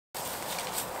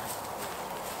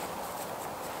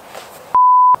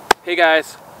Hey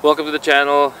guys, welcome to the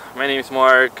channel. My name is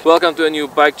Mark. Welcome to a new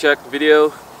bike check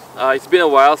video. It's been a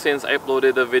while since I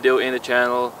uploaded a video in the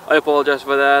channel. I apologize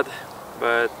for that,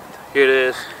 but here it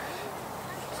is.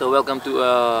 So welcome to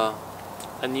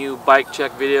a new bike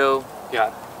check video.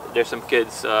 Yeah, there's some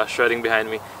kids shredding behind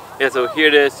me. Yeah, so here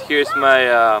it is. Here's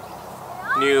my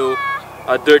new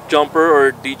dirt jumper,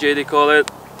 or DJ they call it.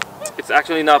 It's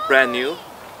actually not brand new.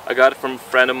 I got it from a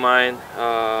friend of mine.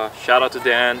 Shout out to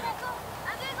Dan.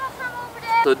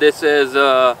 So this is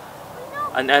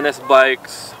an NS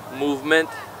Bikes movement.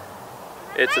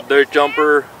 It's a dirt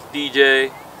jumper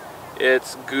DJ.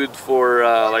 It's good for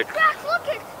like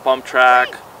pump track,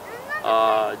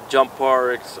 jump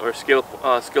parks, or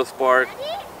skills park.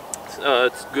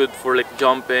 It's good for like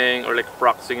jumping or like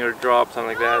practicing your drop,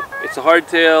 something like that. It's a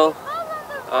hardtail.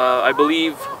 I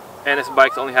believe NS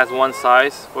Bikes only has one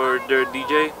size for their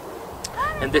DJ,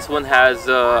 and this one has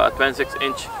a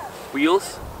 26-inch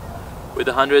wheels with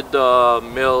 100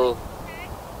 mil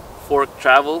fork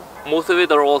travel. Most of it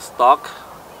are all stock,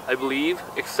 I believe,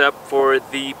 except for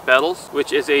the pedals,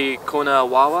 which is a Kona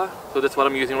Wawa. So that's what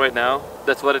I'm using right now.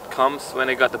 That's what it comes when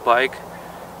I got the bike.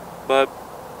 But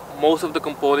most of the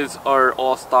components are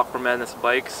all stock from NS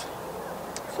Bikes.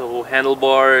 So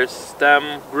handlebars,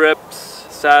 stem, grips,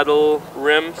 saddle,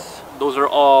 rims, those are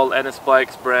all NS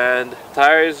Bikes brand.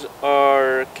 Tires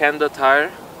are Kenda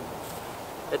tire.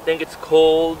 I think it's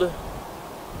called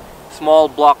Small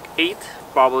Block 8,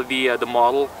 probably the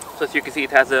model. So as you can see, it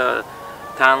has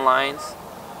tan lines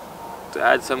to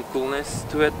add some coolness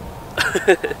to it.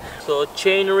 So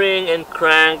chainring and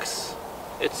cranks,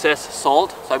 it says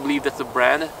Salt, so I believe that's the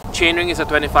brand. Chainring is a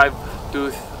 25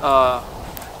 tooth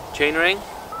chainring.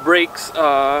 Brakes,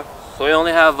 so I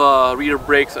only have rear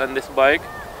brakes on this bike.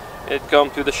 It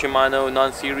comes with the Shimano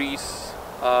non-series,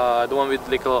 the one with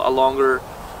like a longer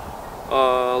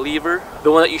lever,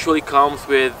 the one that usually comes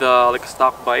with like a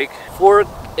stock bike. Fork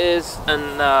is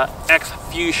an X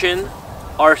Fusion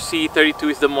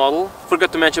RC32 is the model.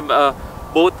 Forgot to mention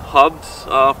both hubs,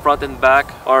 front and back,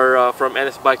 are from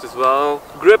NS Bikes as well.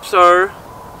 Grips are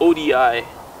ODI.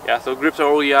 Yeah, so grips are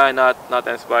ODI, not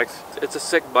NS Bikes. It's a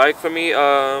sick bike for me.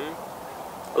 I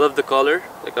love the color,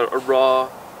 like a raw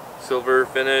silver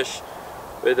finish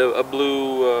with a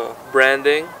blue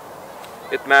branding.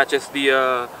 It matches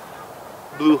the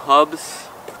blue hubs.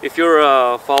 If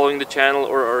you're following the channel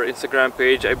or our Instagram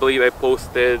page, I believe I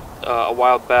posted a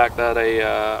while back that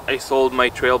I sold my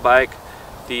trail bike,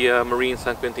 the Marine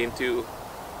San Quintin 2,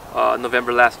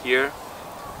 November last year.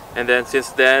 And then since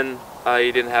then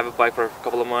I didn't have a bike for a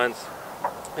couple of months,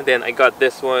 and then I got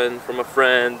this one from a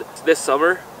friend. This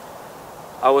summer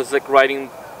I was like riding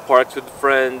parks with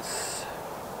friends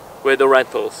with the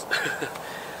rentals.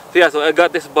 So yeah, so I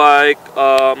got this bike,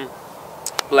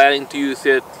 planning to use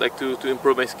it like to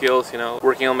improve my skills, you know,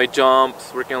 working on my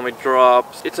jumps, working on my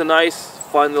drops. It's a nice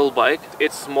fun little bike.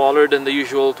 It's smaller than the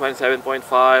usual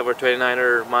 27.5 or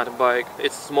 29er mountain bike.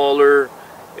 It's smaller,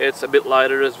 it's a bit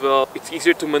lighter as well. It's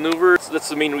easier to maneuver. So that's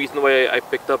the main reason why I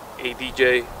picked up a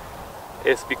DJ.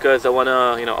 It's because I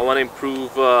wanna, you know, I wanna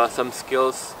improve some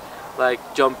skills like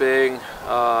jumping,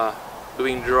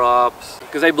 doing drops,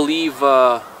 because I believe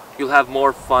you'll have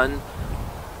more fun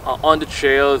on the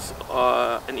trails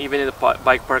and even in the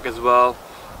bike park as well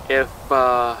if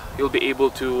you'll be able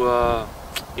to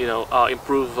you know,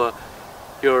 improve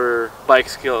your bike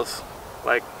skills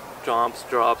like jumps,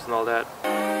 drops and all that.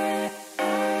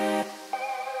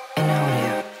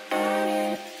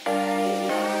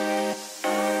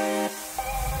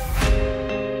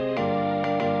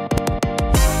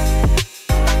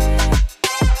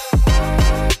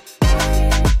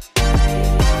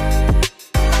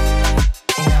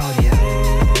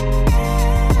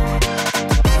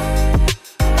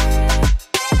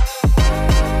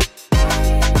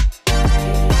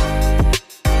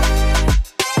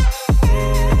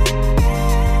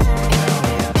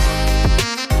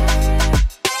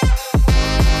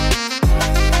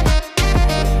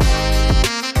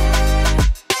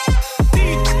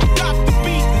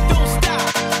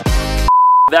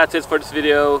 That's it for this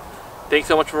video. Thanks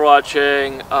so much for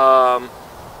watching.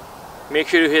 Make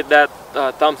sure to hit that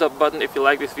thumbs up button if you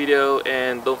like this video,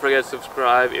 and don't forget to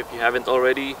subscribe if you haven't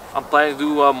already. I'm planning to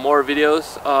do more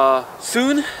videos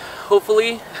soon,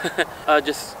 hopefully. I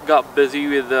just got busy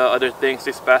with other things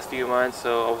this past few months,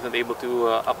 so I wasn't able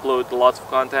to upload lots of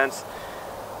contents.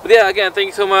 But yeah, again, thank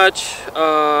you so much.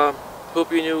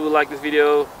 Hope you like this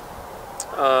video.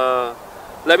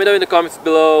 Let me know in the comments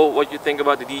below what you think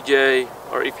about the DJ,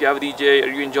 or if you have a DJ, are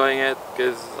you enjoying it?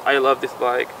 Because I love this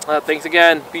bike. Thanks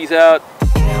again. Peace out.